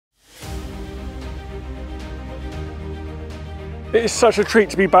It is such a treat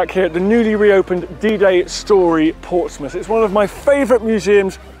to be back here at the newly reopened D-Day Story Portsmouth. It's one of my favourite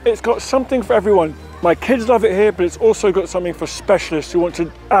museums. It's got something for everyone. My kids love it here, but it's also got something for specialists who want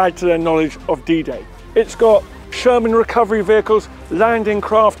to add to their knowledge of D-Day. It's got Sherman recovery vehicles, landing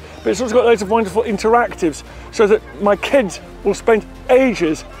craft, but it's also got loads of wonderful interactives so that my kids will spend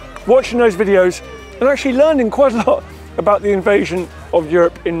ages watching those videos and actually learning quite a lot about the invasion of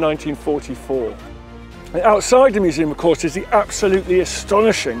Europe in 1944. And outside the museum, of course, is the absolutely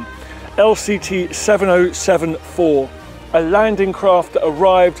astonishing LCT 7074, a landing craft that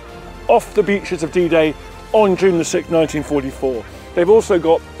arrived off the beaches of D-Day on June the 6th, 1944. They've also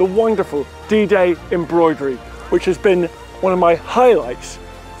got the wonderful D-Day embroidery, which has been one of my highlights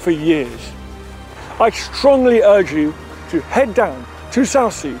for years. I strongly urge you to head down to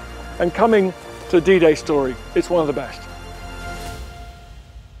Southsea and coming to the D-Day Story. It's one of the best.